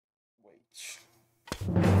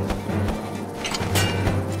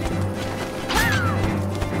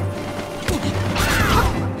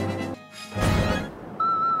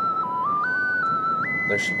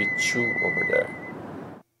There should be 2 over there.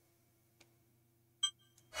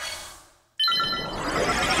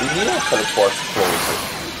 We need a teleport closer.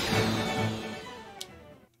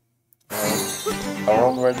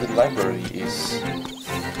 Around where the library is.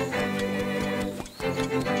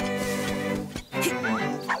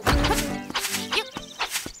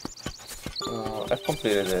 I've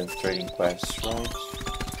completed the trading quest, right?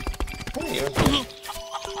 Hey, you're here.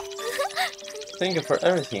 Thank you for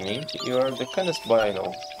everything, Link. You are the kindest boy I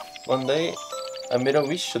know. One day, I made a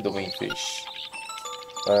wish to the wingfish.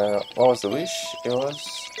 What was the wish? It was...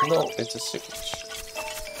 No, it's a secret.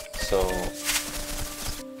 So...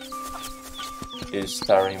 Is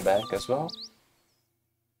starring back as well?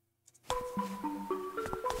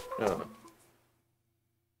 No.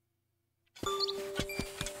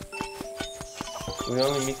 We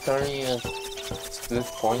only meet Tari at split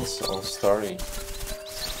points on story.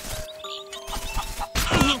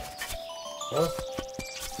 Huh?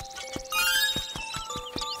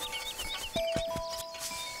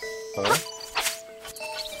 Huh?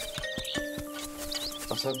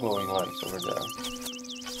 What's that glowing light over there?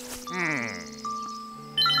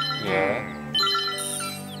 Yeah.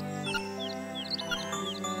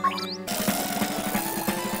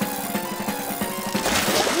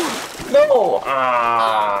 No!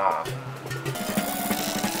 Ah!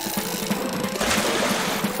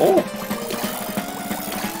 Oh!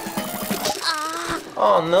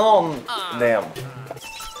 Oh no! Damn.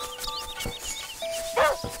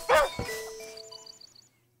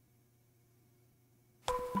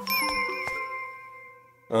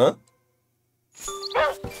 Huh?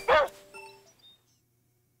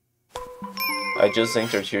 I just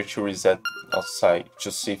entered here to reset outside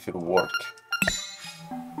to see if it'll work.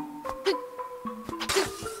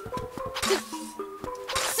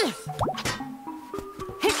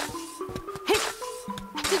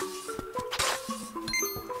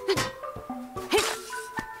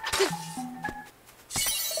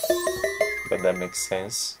 But that makes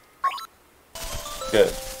sense.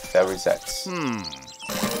 Good, that resets.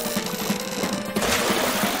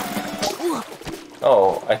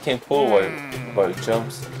 Oh, I can't pull while it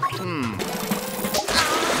jumps.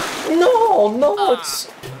 No, no,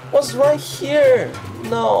 was right here.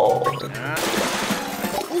 No.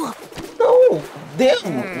 No,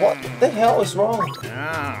 damn, what the hell is wrong?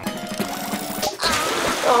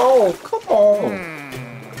 Oh, come on.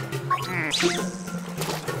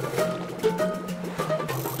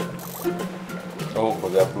 Oh,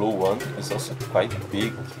 but that blue one is also quite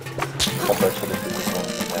big compared to the previous one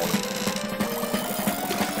we had.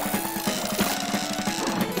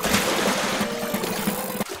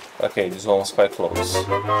 Okay, this one was quite close.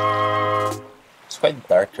 It's quite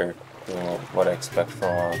darker than what I expect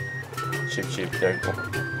from a Chip Chip. They're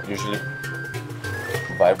usually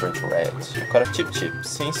vibrant red. You caught a Chip Chip.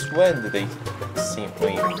 Since when did they seem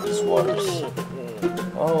playing in these waters?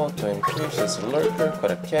 Oh, 20 fish, that's a lurker,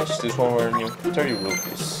 caught a catch, this one were new 30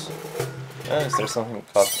 rupees. Is there something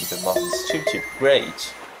caught in the mountains? Chip Chip,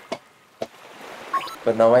 great!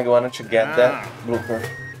 But now I wanted to get that blooper.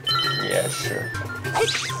 Yeah, sure.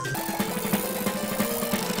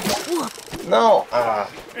 No! Ah!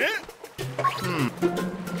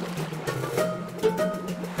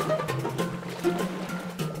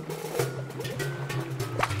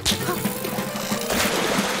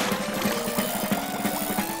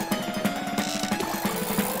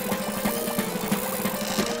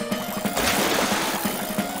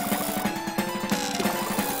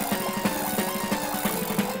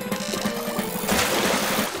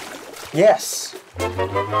 Yes!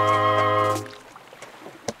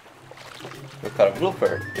 Look at a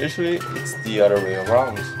blooper. Usually it's the other way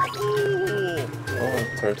around. Oh,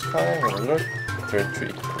 35, and look, 33.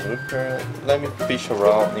 Looper. Let me fish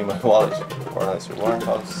around in my wallet. Organize your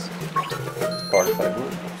warehouse. 45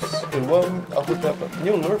 rupees. Good one, I'll put up a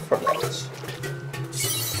new lure for that.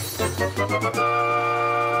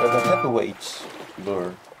 But a heavyweight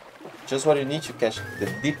lure. Just what you need to catch the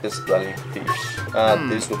deepest dwelling fish.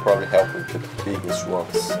 This will probably help with the biggest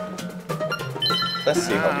ones. Let's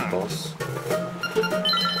see how it goes.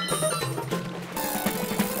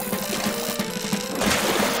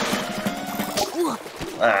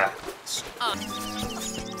 Ah.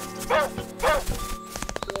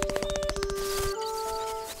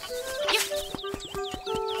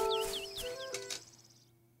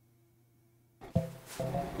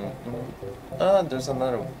 Ah, there's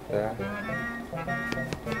another one there.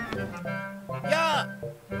 Yeah.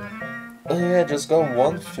 Oh, yeah, just got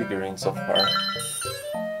one figurine so far.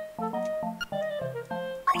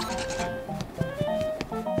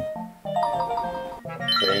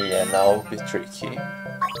 Okay, yeah, now it'll be tricky.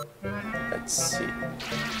 Let's see.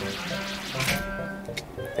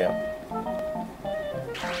 Damn.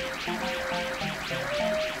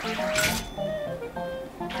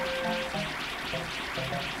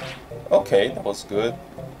 Okay, that was good.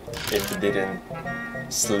 If it didn't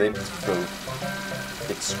slip through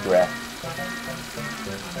its grip.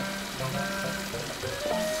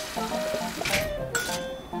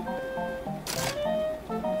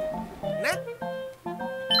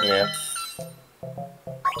 Yeah.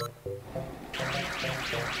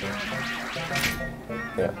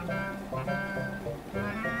 Yeah.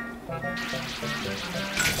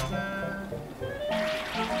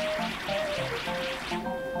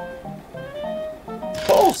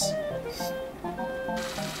 Close!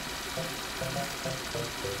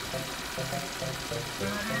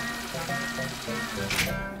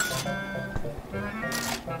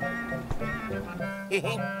 Hey, you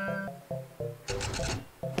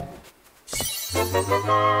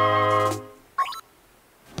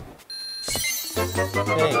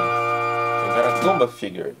got a Goomba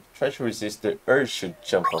figure. Try to resist the urge to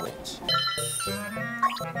jump on it.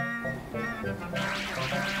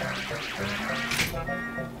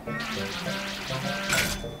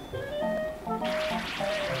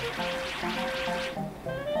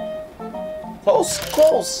 Close,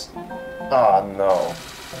 close! Ah, no.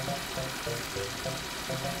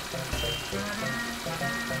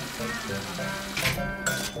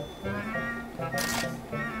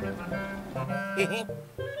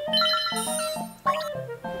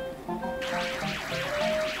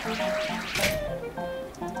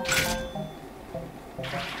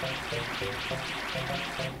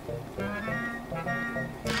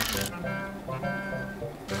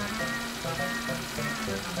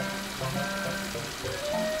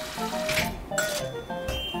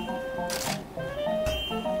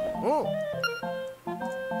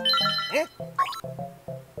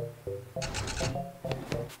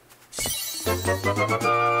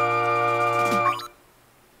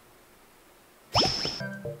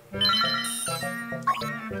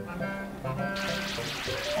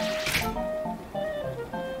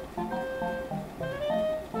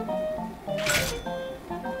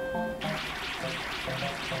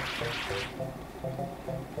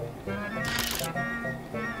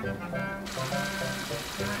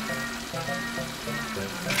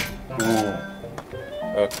 Ooh.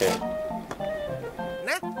 Okay.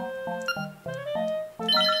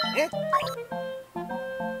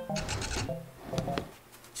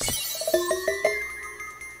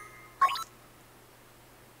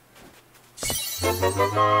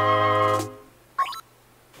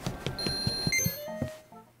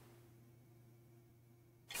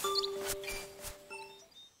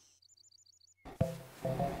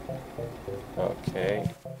 Okay,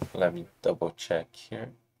 let me double check here.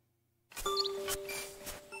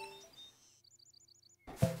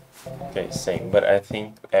 Okay, same, but I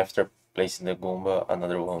think after placing the Goomba,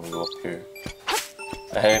 another one will appear.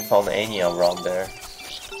 I haven't found any around there,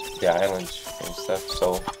 the island and stuff,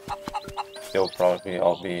 so they'll probably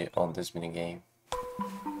all be on this minigame.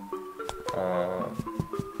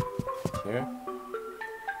 Here.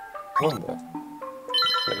 Goomba.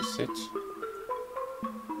 Place it.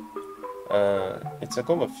 It's a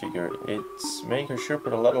Goomba figure. It's making sure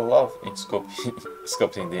put a lot of love in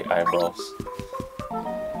sculpting the eyebrows.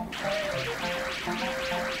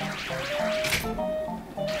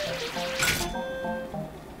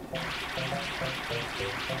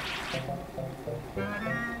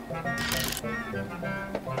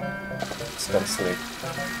 It's gonna slip.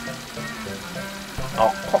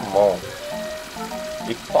 Oh, come on.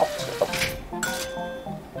 It popped up.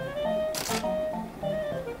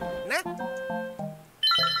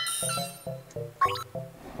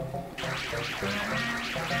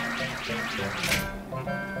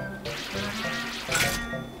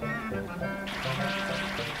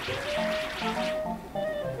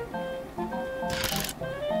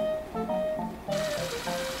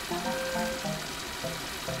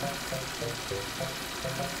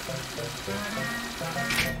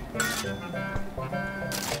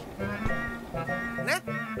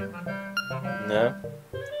 No.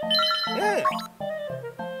 I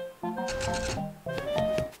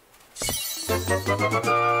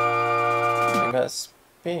got a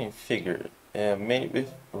spinning figure made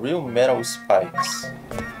with real metal spikes.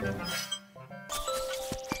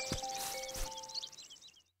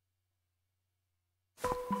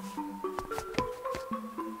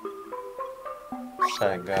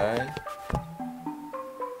 Shy guy.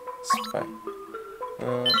 Spike.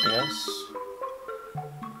 Yes.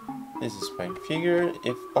 This is my figure.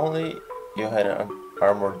 If only you had an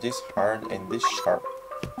armor this hard and this sharp.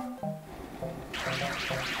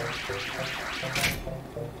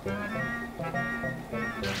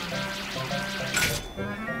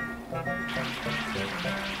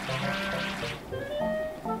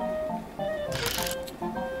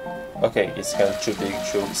 Okay, it's kind of too big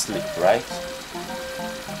to sleep, right?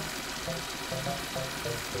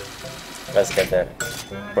 Let's get that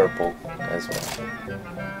purple as well.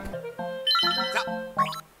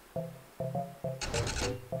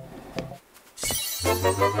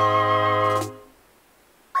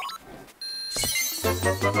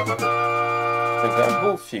 The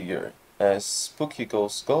Gaboo figure. As spooky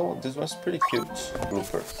ghosts go, this one's pretty cute.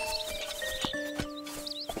 Blooper.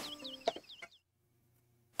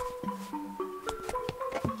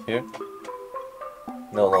 Here?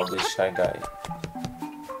 No, this shy guy.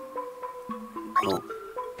 Boo.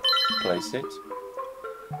 Place it.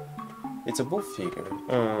 It's a Boo figure.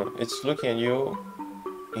 It's looking at you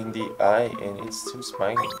in the eye and it's still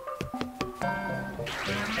smiling.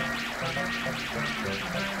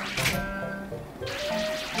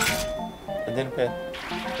 And then pay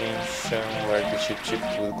attention where the chip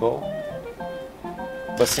will go.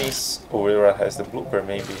 But since Urira has the blooper,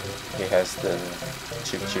 maybe he has the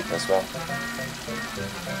chip as well.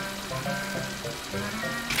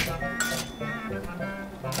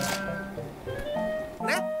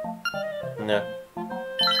 Nah.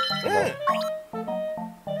 Come on.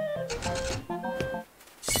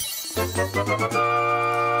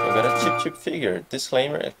 You got a chip figure.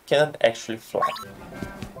 Disclaimer, it cannot actually fly.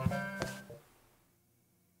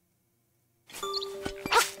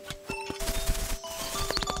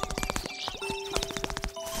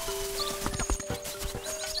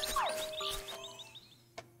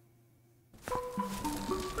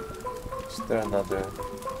 Is there another?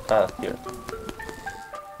 Ah, here.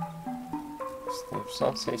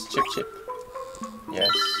 Song says chip. Yes.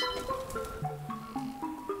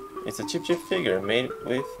 It's a chip figure made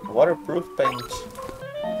with waterproof paint.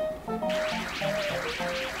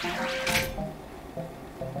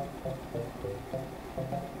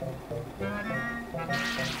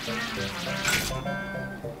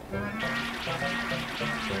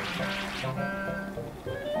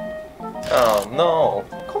 Oh no!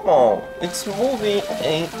 Come on! It's moving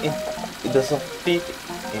and it doesn't fit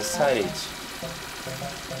inside it.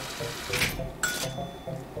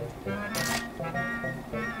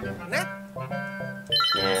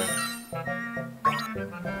 Yeah.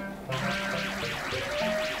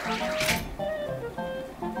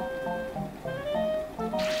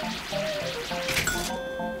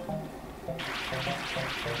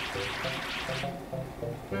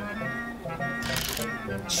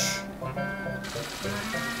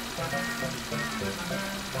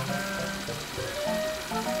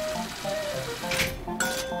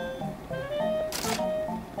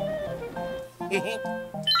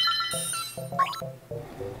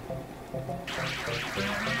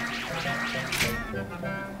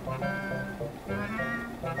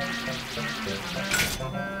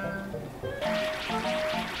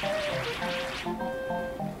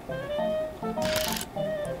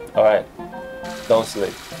 Alright, don't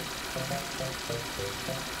sleep.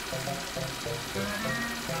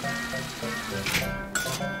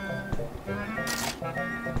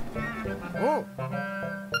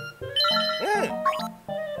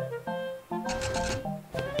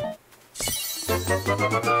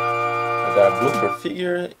 I got a blooper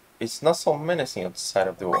figure. It's not so menacing outside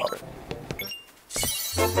of the water.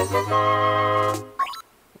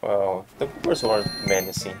 Well, the bloopers weren't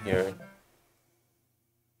menacing here.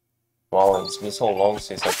 Wow, it's been so long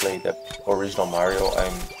since I played the original Mario,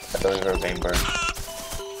 I don't even remember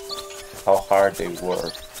how hard they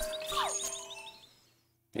were.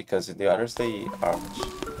 Because the others, they aren't.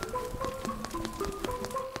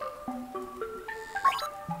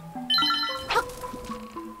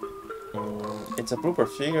 It's a blooper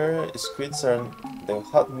figure. Squids are the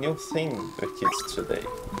hot new thing with kids today.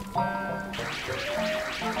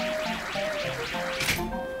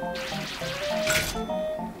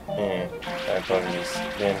 I probably is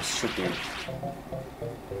damn stupid.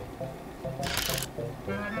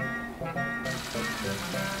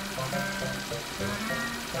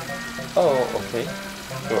 Oh, okay.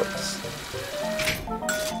 It works.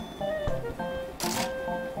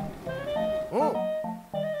 No,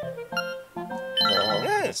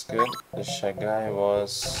 that's good. The shy guy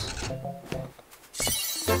was...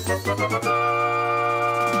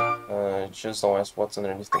 just don't ask what's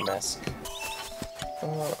underneath the mask.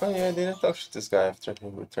 Oh yeah, I didn't talk to this guy after he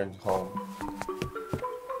returned home.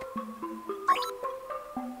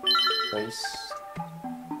 face.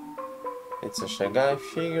 It's a Shanghai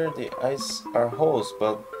figure. The eyes are holes,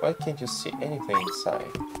 but why can't you see anything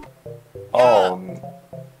inside? Oh,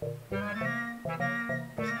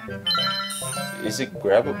 is it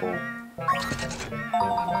grabbable?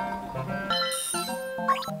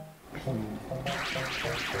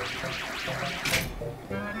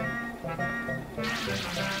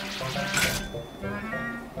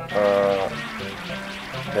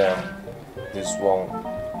 Damn, this won't.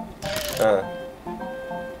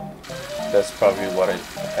 That's probably what I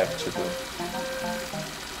have to do.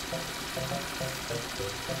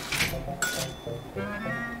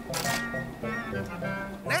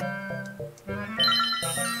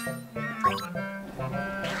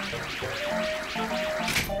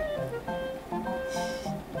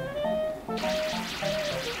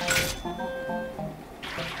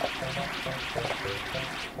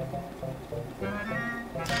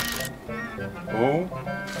 Ooh.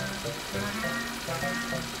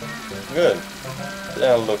 Good.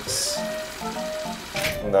 That looks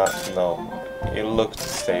no. It looked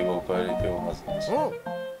stable, but it wasn't.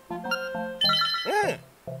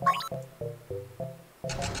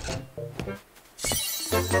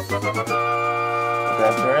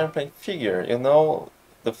 The rampant figure, you know,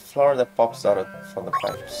 the flower that pops out from the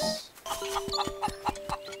pipes.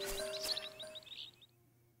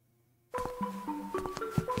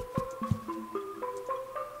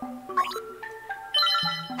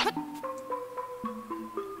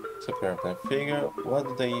 Rampant figure, what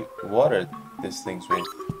do they water these things with?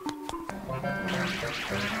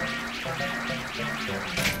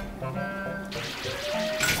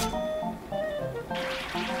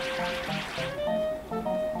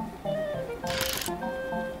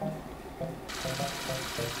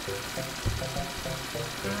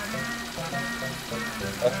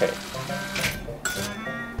 Okay.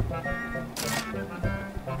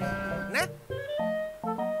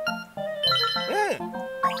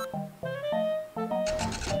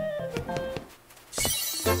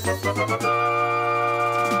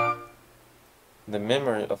 The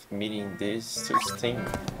memory of meeting these still sting.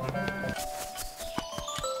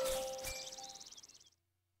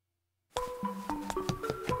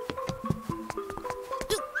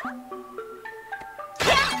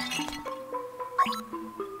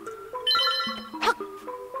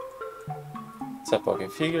 It's a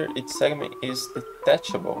pocket figure, each segment is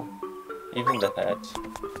detachable, even the head.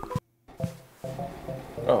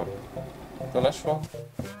 Oh, the last one.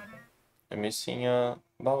 I'm missing a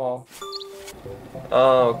Bow.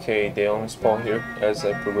 Oh, okay, they only spawn here as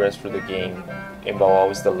I progress through the game. And Bow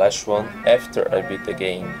is the last one after I beat the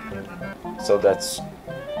game. So that's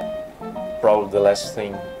probably the last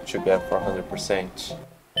thing to get for 100%.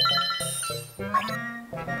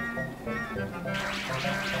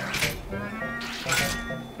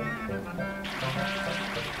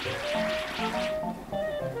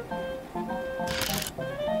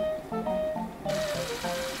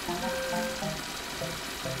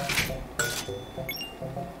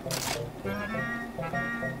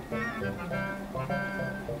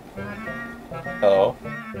 Hello.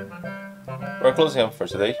 We're closing up for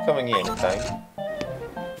today. Coming in anytime.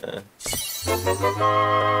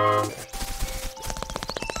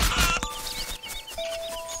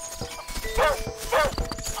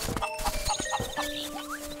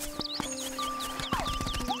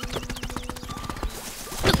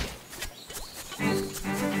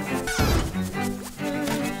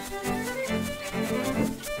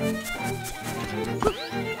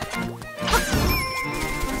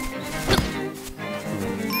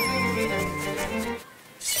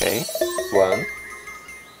 Okay, one.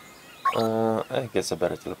 I guess I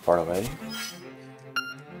better teleport away.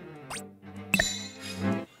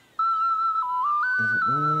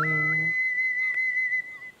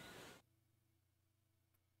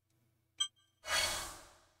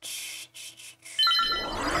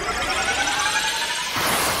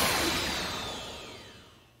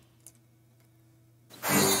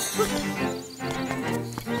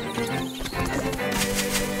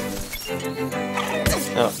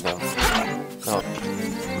 Oh, no. No.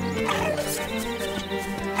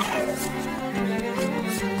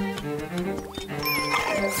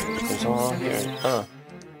 There's one on here. Huh.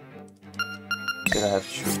 Did I have to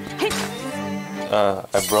shoot?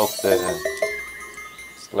 I broke the...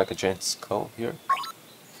 It's like a giant skull here.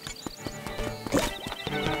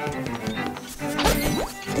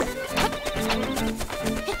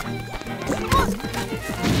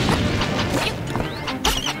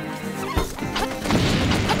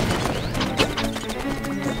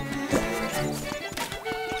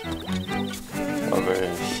 Over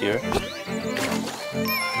here.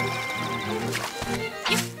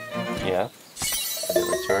 Yeah, and then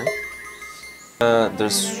return.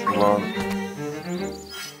 There's one.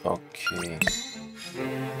 Okay.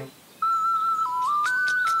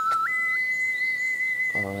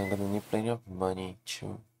 I'm gonna need plenty of money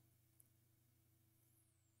too.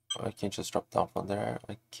 I can't just drop down from there.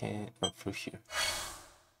 I can't. I'm through here.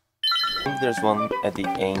 I think there's one at the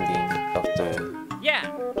ending of the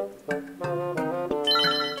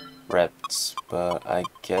rapids, but I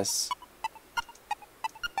guess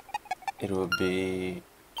it will be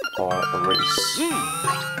for a race.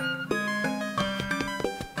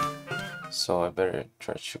 So I better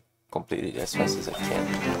try to complete it as fast as I can.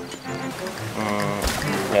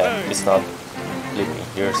 Yeah, it's not leaving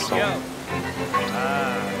here, so.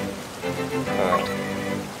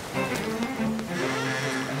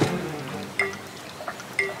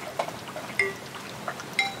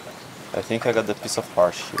 I think I got the piece of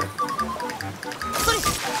heart here.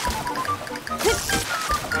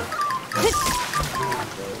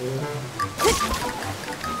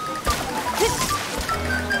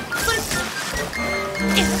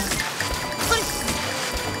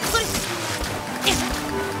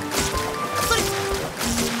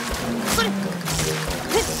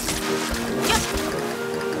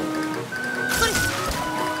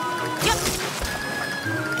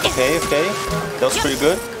 Okay, that was pretty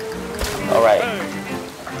good. Alright.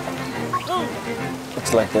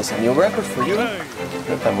 Looks like there's a new record for you.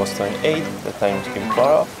 The time was 28, the time came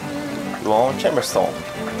far off. You won Chamberstone.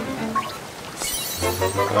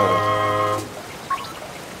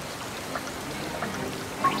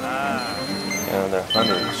 Another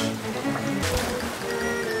 100.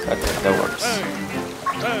 Okay, that works.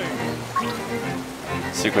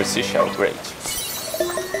 Secret seashell, great.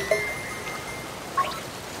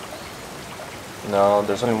 No,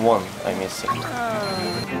 there's only one I'm missing. I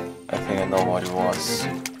think I know what it was.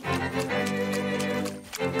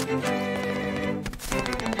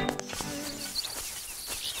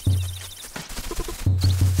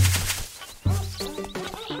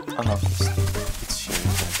 Oh no, it's here.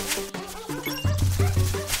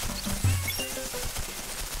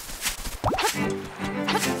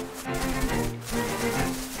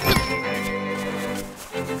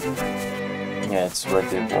 Yeah, it's where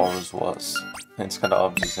the walrus was. It's kind of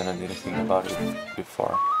obvious and I didn't think about it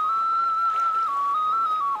before.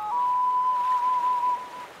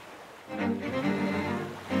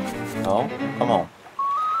 No? Come on.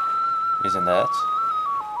 Isn't that?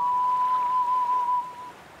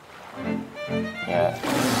 Yeah.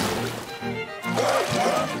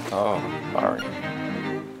 Oh, sorry.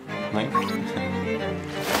 Link?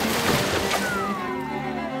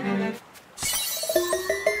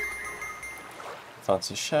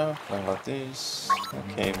 Fancy shell, playing like this.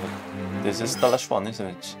 Okay, but this is the last one, isn't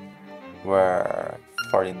it? We're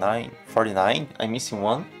 49. 49? I'm missing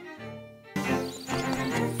one.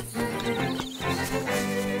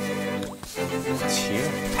 It's here.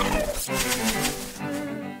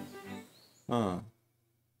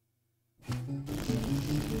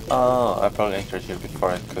 Oh, I probably entered here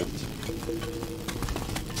before I could.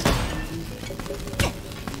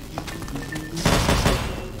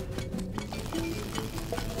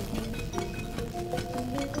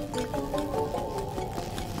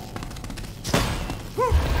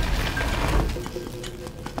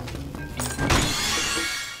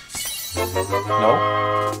 No,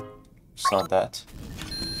 it's not that.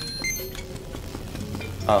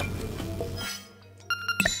 Oh.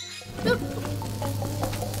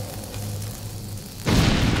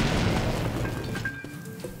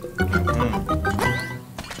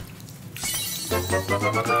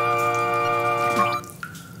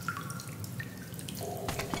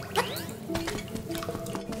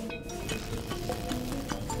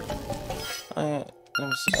 Let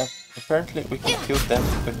me see. Apparently we can kill them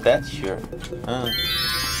with that here.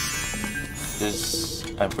 This,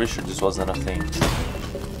 I'm pretty sure this wasn't a thing.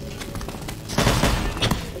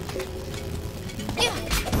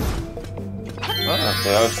 Oh,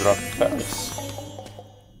 they always drop fairies.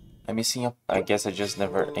 I'm missing up. I guess I just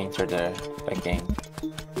never entered a game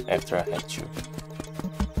after I had to.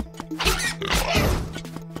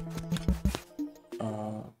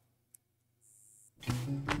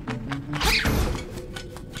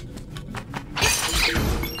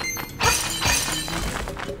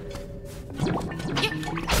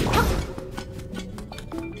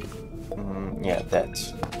 Yeah, that.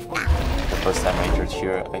 The first time I entered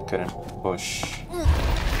here, I couldn't push.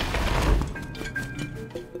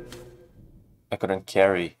 I couldn't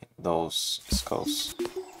carry those skulls.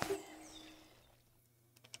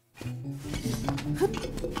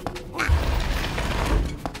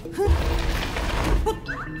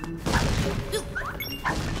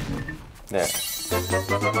 Yeah.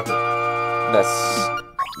 That's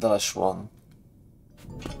the last one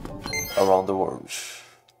around the world.